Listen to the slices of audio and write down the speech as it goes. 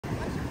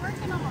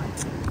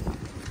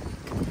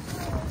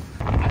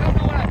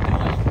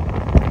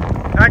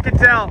I can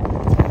tell.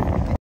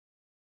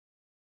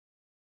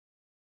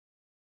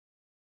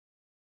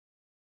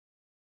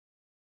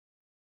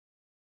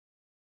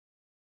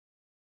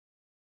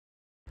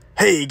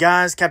 Hey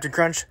guys, Captain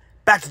Crunch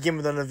back again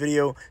with another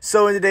video.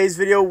 So in today's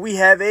video, we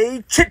have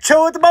a chit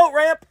show at the boat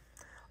ramp.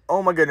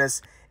 Oh my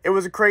goodness, it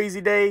was a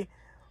crazy day.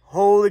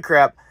 Holy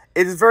crap.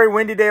 It is a very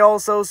windy day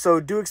also, so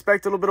do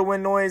expect a little bit of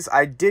wind noise.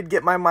 I did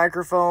get my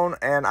microphone,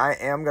 and I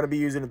am going to be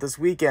using it this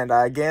weekend.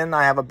 Again,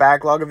 I have a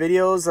backlog of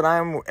videos that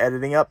I'm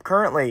editing up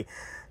currently.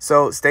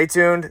 So stay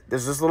tuned.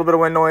 There's just a little bit of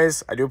wind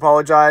noise. I do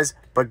apologize.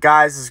 But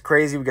guys, this is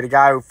crazy. We get a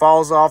guy who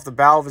falls off the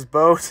bow of his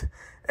boat,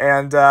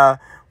 and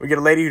we get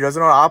a lady who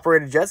doesn't know how to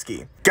operate a jet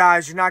ski.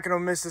 Guys, you're not going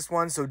to miss this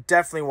one, so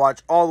definitely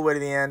watch all the way to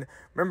the end.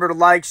 Remember to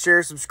like,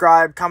 share,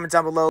 subscribe, comment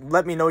down below.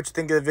 Let me know what you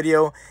think of the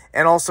video.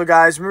 And also,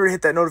 guys, remember to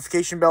hit that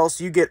notification bell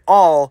so you get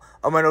all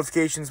of my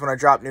notifications when I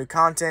drop new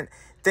content.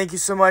 Thank you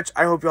so much.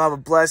 I hope you'll have a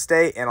blessed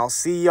day, and I'll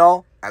see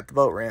y'all at the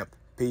boat ramp.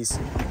 Peace.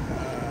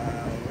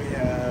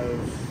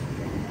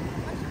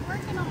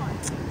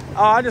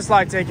 Oh, I just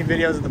like taking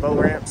videos of the boat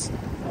ramps.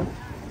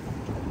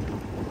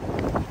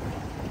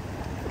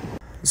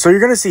 So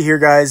you're going to see here,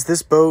 guys,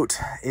 this boat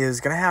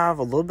is going to have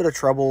a little bit of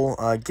trouble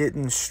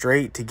getting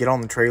straight to get on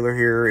the trailer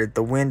here.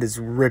 The wind is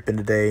ripping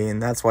today, and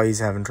that's why he's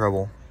having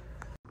trouble.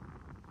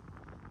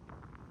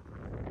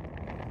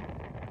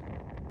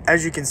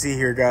 As you can see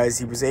here, guys,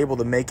 he was able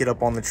to make it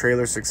up on the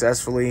trailer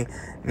successfully.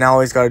 Now all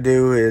he's got to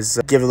do is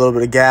give a little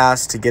bit of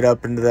gas to get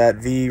up into that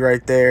V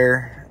right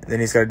there. Then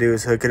he's got to do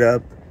is hook it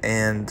up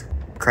and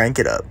crank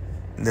it up,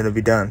 and then it'll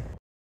be done.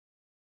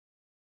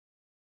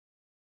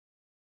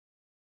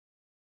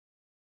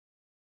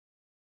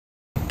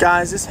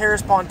 Guys, this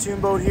Harris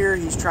pontoon boat here,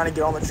 he's trying to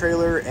get on the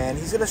trailer, and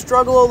he's going to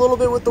struggle a little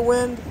bit with the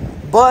wind,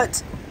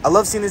 but I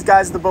love seeing these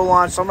guys at the boat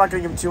launch, so I'm not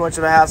going to give him too much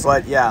of a hassle.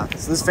 But yeah,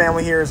 so this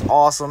family here is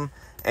awesome,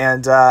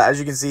 and as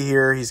you can see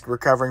here, he's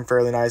recovering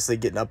fairly nicely,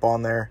 getting up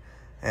on there,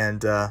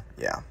 and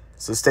yeah,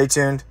 so stay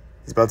tuned.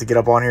 He's about to get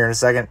up on here in a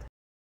second.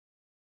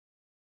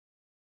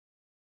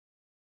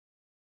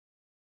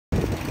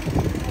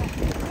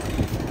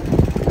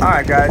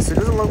 Alright guys, so it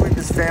doesn't look like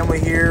this family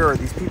here or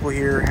these people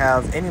here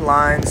have any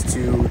lines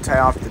to tie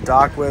off the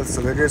dock with, so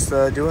they're just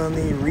doing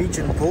the reach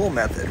and pull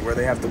method where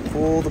they have to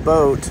pull the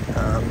boat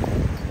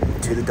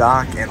to the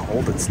dock and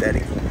hold it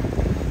steady.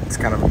 It's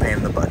kind of a pain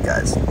in the butt,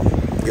 guys.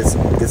 Get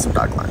some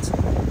dock lines.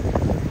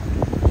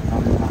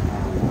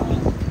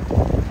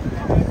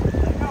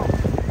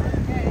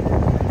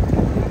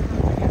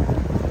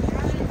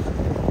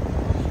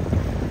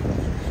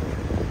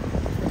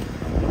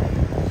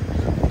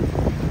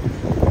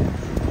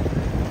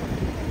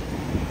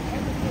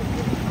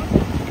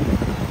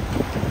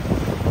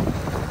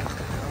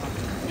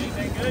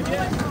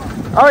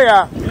 Oh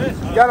yeah,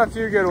 good. Got a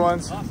few good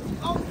ones.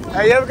 Awesome.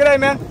 Hey, you have a good day,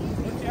 man.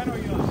 What channel are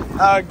you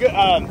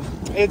on?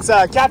 Good. It's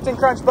Captain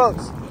Crunch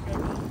Boats.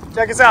 Okay.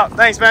 Check us out.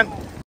 Thanks, man.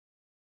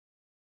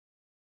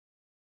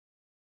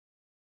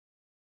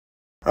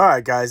 All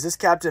right, guys. This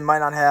captain might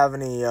not have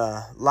any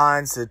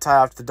lines to tie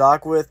off the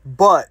dock with,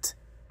 but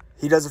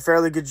he does a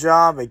fairly good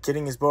job at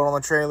getting his boat on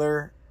the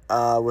trailer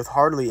with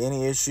hardly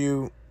any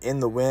issue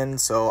in the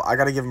wind. So I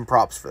got to give him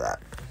props for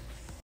that.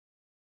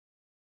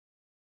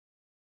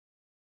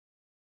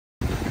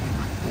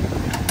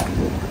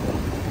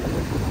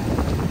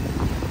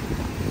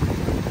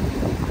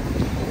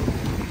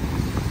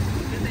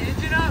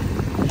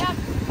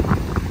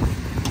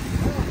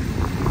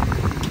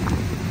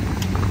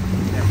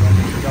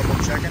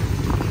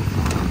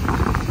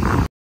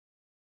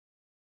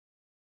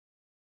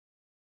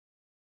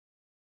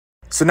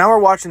 So now we're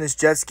watching this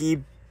jet ski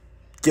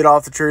get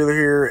off the trailer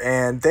here,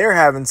 and they're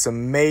having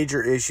some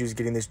major issues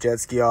getting this jet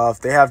ski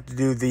off. They have to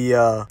do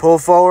the pull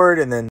forward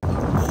and then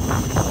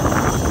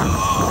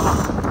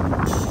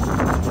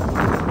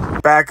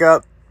back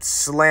up,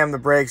 slam the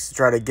brakes to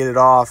try to get it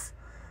off,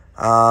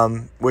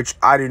 which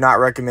I do not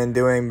recommend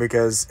doing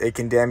because it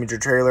can damage your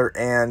trailer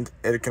and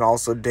it can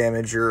also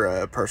damage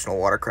your personal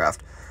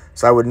watercraft.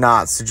 So I would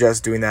not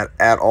suggest doing that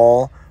at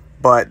all.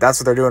 But that's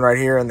what they're doing right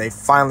here, and they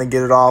finally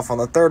get it off on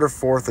the third or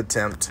fourth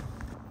attempt.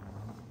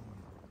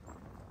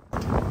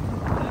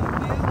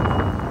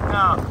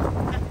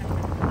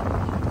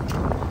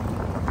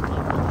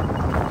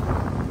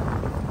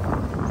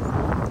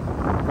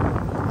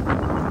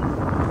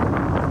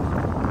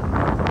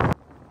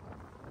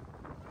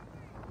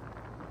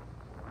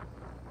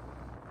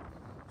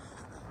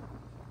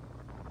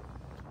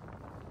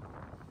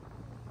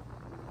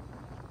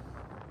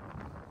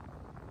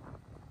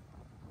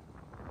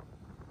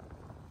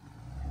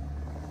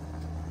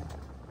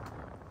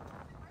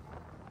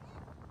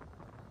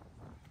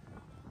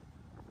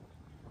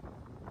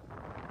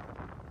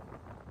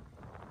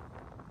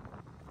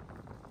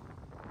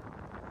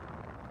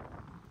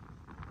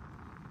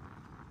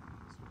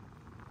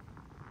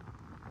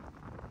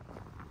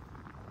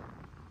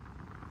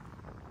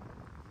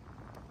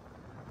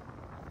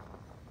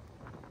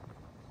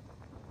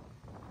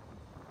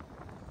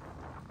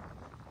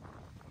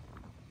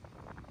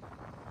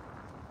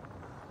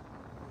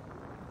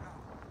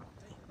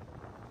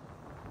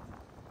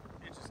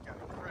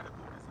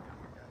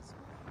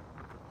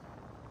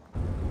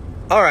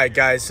 Alright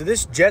guys, so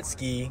this jet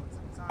ski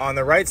on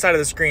the right side of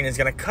the screen is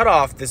going to cut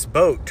off this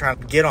boat trying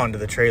to get onto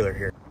the trailer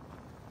here.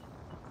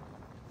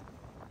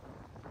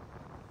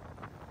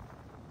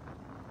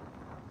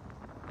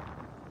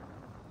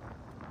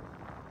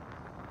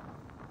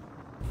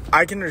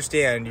 I can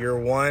understand your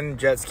one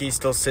jet ski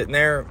still sitting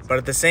there, but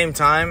at the same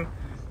time,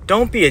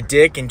 don't be a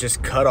dick and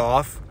just cut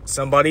off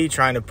somebody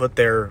trying to put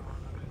their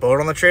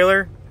boat on the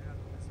trailer.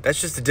 That's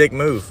just a dick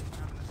move.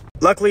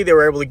 Luckily, they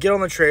were able to get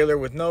on the trailer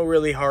with no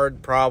really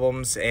hard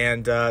problems,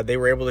 and they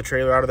were able to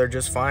trailer out of there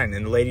just fine.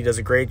 And the lady does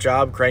a great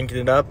job cranking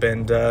it up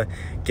and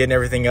getting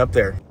everything up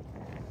there.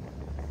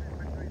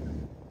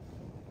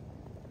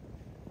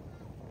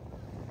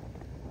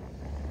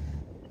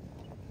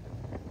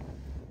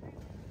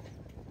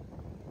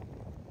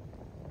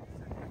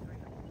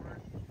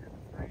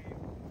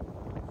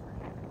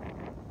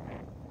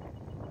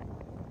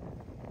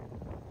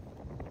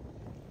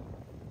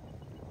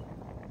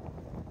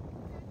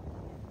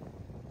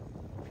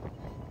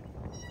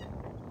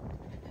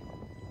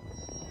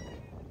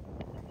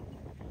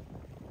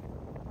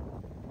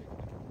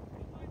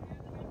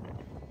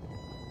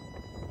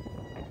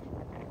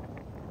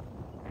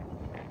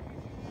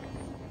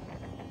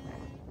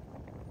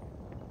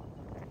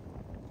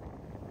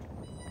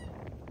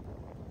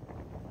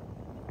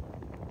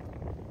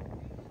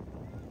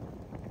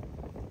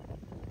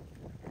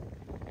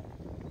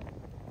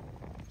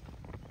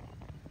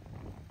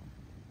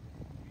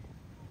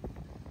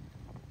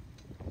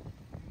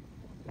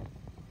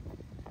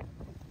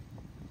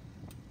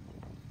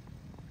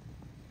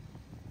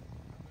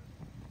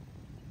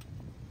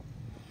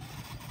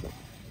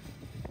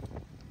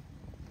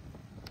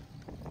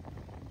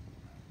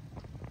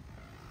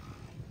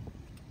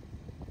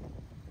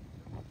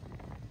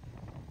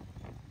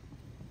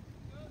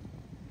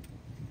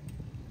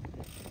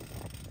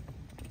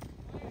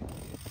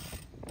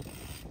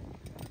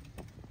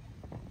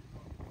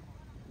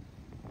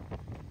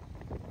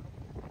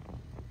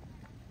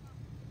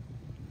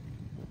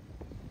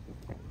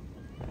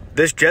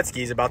 This jet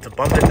ski is about to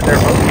bump into their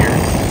boat here.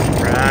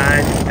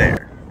 Right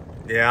there.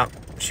 Yeah,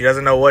 she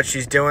doesn't know what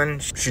she's doing.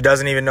 She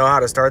doesn't even know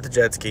how to start the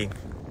jet ski.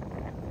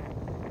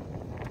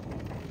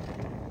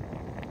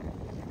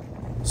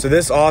 So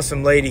this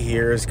awesome lady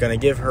here is going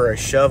to give her a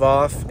shove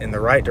off in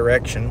the right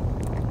direction.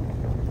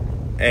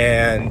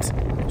 And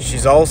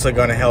she's also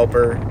going to help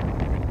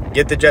her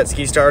get the jet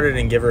ski started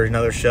and give her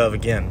another shove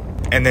again.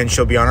 And then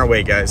she'll be on her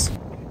way, guys.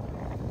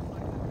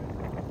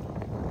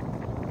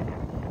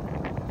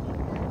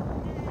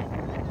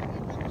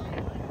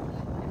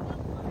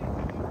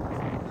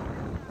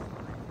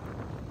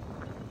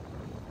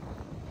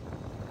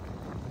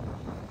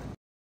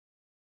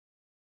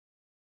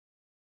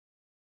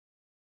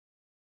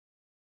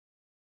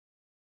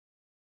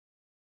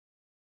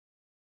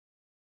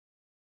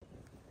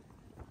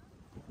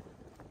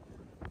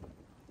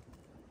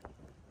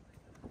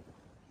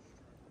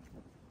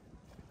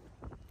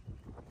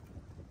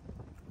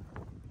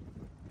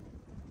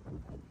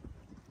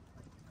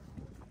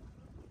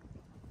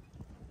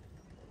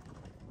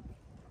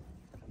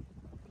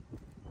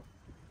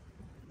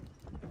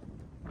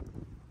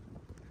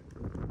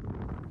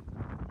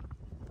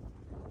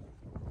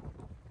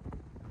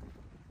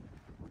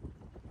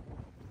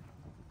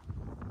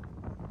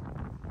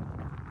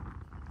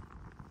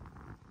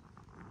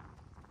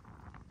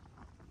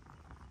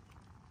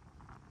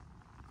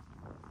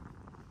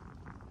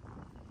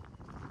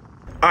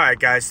 Alright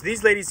guys, so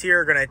these ladies here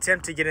are going to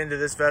attempt to get into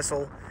this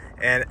vessel,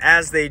 and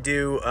as they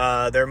do,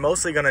 they're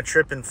mostly going to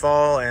trip and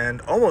fall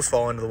and almost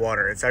fall into the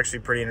water. It's actually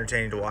pretty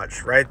entertaining to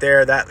watch. Right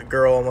there, that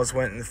girl almost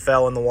went and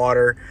fell in the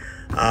water.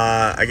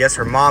 I guess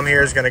her mom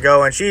here is going to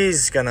go, and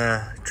she's going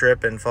to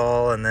trip and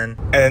fall, and then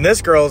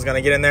this girl is going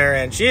to get in there,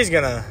 and she's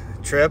going to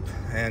trip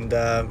and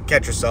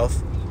catch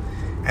herself.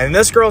 And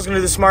this girl's going to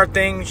do the smart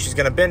thing. She's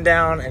going to bend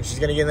down, and she's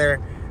going to get in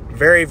there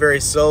very,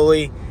 very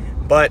slowly.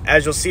 But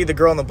as you'll see, the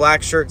girl in the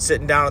black shirt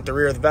sitting down at the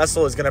rear of the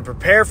vessel is going to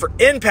prepare for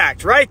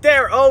impact right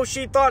there. Oh,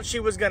 she thought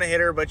she was going to hit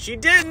her, but she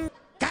didn't.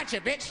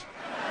 Gotcha, bitch.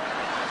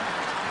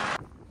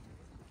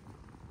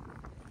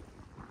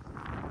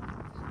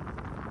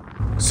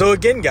 So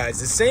again, guys,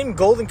 the same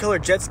golden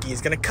colored jet ski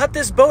is going to cut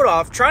this boat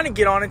off trying to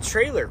get on its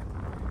trailer.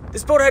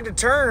 This boat had to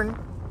turn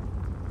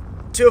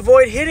to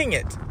avoid hitting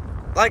it.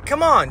 Like,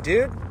 come on,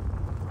 dude.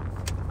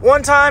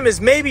 One time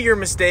is maybe your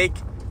mistake,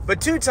 but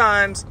 2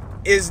 times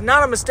is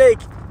not a mistake.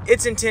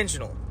 It's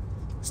intentional.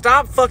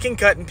 Stop fucking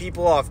cutting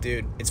people off,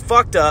 dude. It's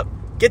fucked up.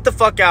 Get the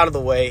fuck out of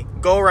the way.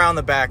 Go around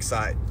the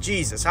backside.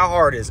 Jesus, how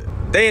hard is it?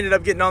 They ended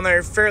up getting on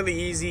there fairly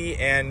easy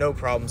and no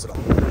problems at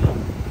all.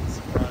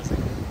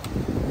 Surprising.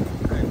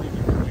 I didn't think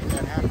you could make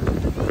that happen.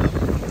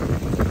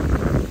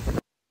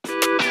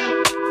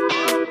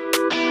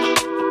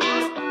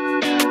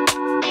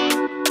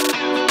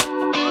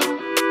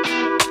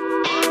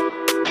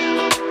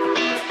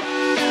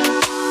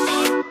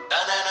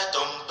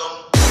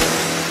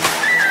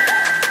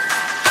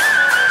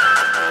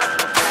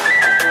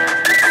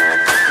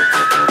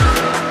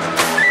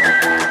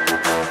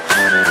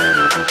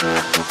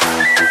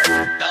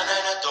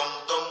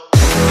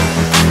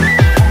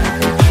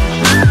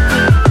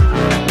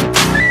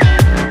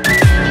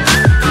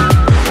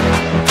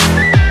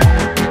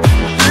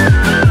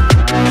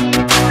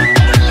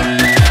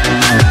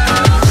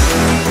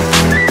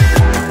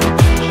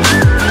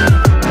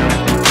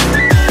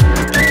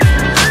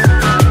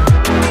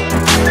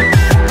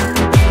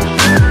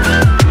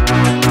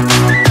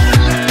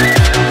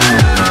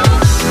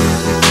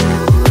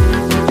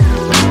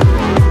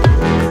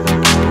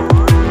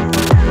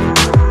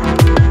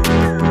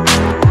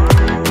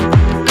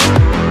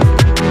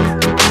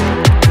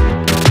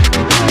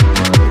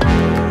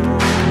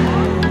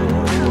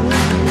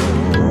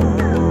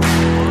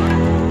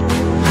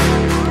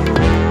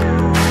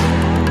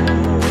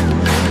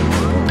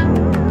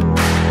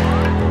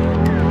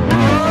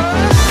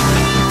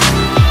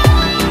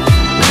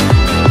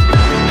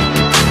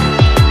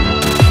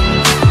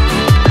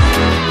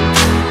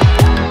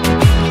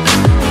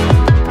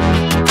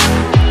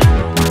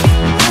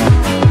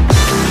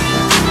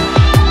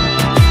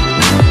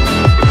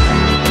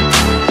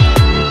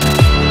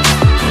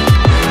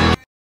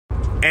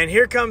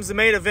 here comes the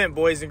main event,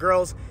 boys and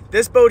girls.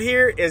 This boat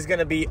here is going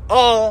to be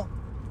all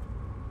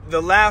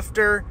the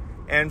laughter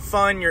and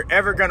fun you're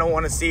ever going to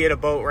want to see at a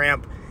boat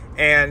ramp.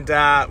 And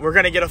we're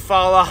going to get a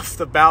fall off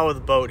the bow of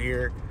the boat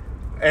here.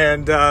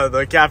 And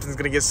the captain's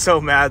going to get so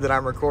mad that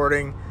I'm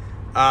recording.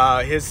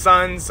 His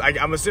sons,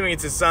 I'm assuming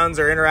it's his sons,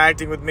 are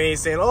interacting with me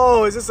saying,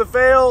 oh, is this a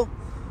fail?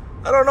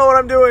 I don't know what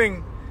I'm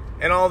doing.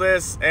 And all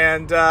this.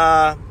 And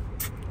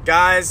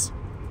guys,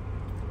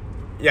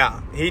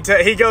 yeah, he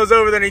goes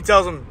over there and he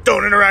tells them,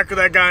 don't interact with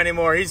that guy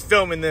anymore. He's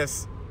filming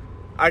this.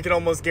 I can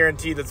almost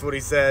guarantee that's what he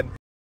said.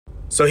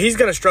 So he's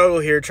going to struggle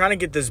here trying to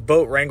get this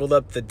boat wrangled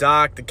up the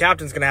dock. The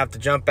captain's going to have to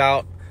jump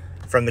out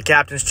from the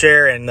captain's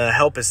chair and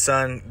help his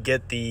son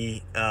get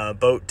the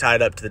boat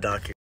tied up to the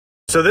dock here.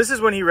 So this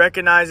is when he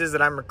recognizes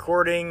that I'm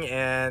recording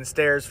and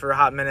stares for a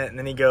hot minute, and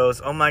then he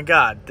goes, oh my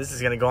God, this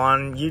is going to go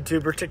on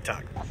YouTube or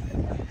TikTok.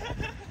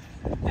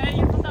 Hey,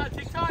 you put that on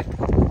TikTok?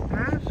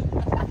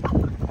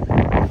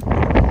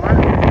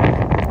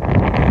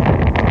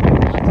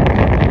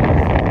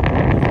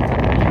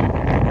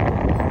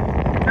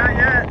 Not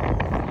yet.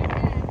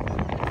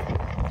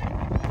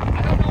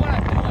 I don't know what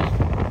I'm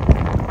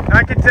doing.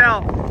 I can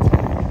tell.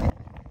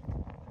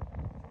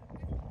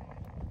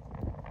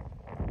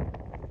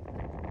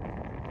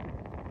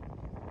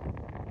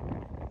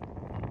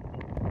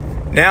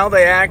 Now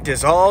they act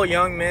as all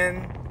young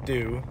men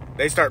do.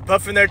 They start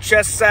puffing their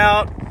chests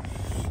out,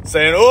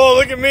 saying, oh,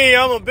 look at me,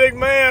 I'm a big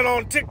man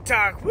on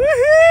TikTok,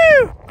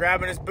 woohoo!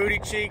 Grabbing his booty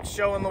cheeks,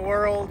 showing the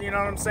world, you know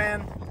what I'm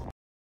saying?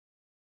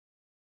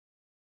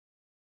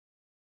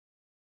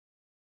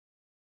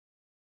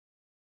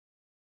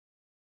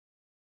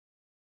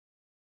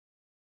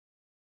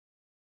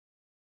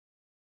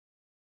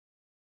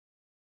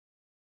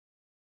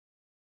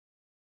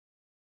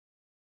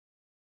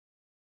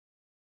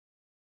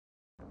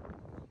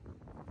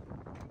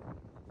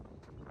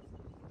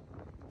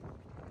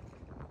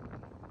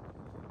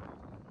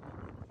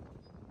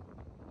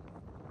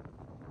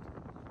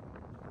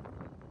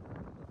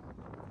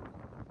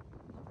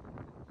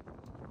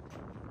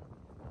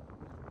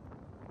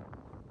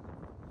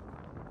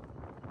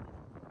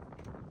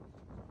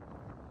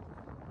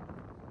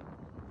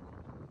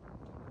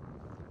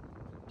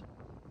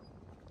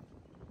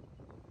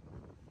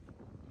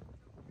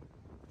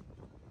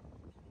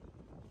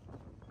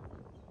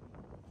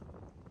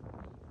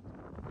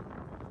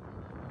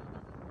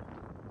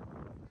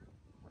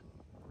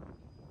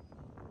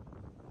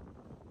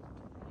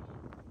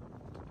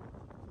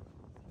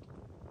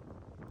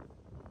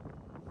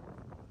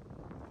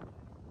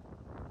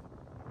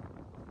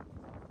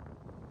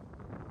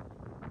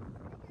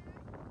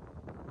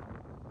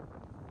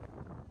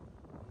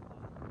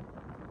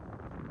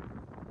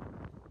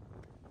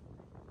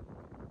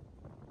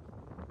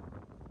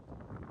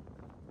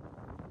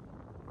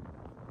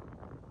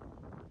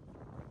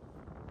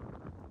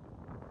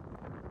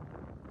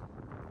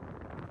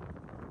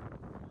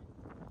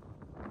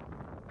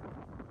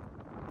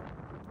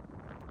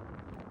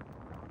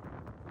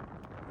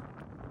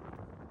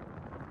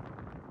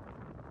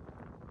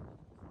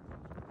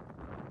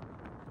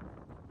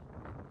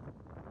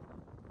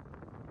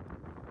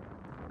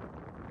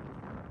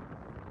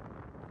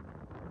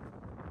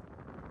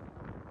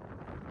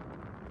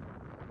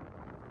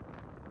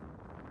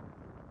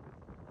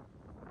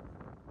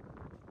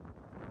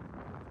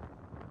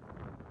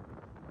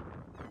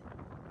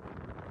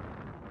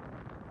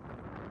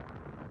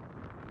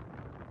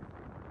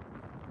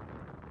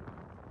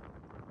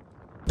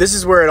 This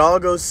is where it all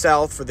goes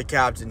south for the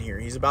captain here.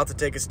 He's about to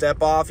take a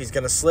step off. He's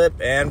going to slip,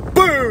 and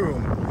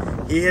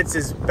boom! He hits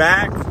his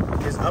back,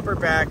 his upper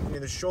back near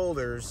the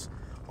shoulders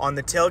on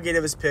the tailgate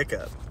of his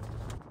pickup.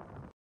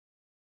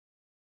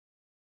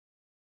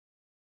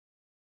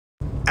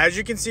 As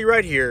you can see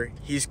right here,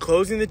 he's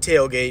closing the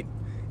tailgate,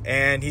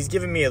 and he's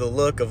giving me the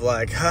look of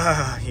like,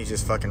 he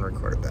just fucking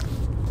recorded that.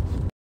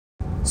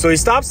 So he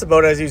stops the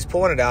boat as he was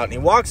pulling it out, and he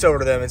walks over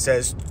to them and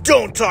says,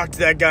 don't talk to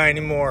that guy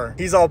anymore.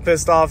 He's all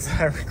pissed off that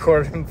I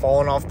recorded him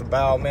falling off the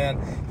bow, man.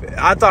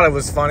 I thought it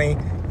was funny.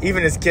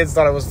 Even his kids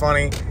thought it was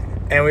funny.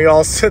 And we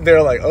all stood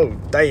there like, oh,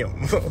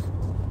 damn.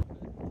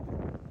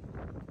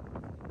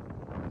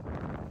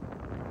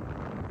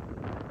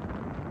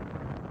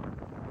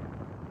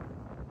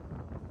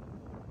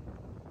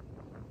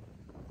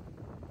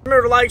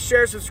 Remember to like,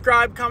 share,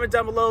 subscribe, comment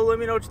down below. Let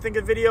me know what you think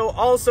of the video.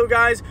 Also,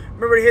 guys,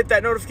 remember to hit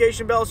that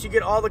notification bell so you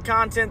get all the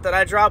content that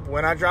I drop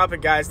when I drop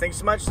it, guys. Thanks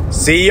so much.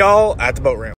 See y'all at the boat ramp.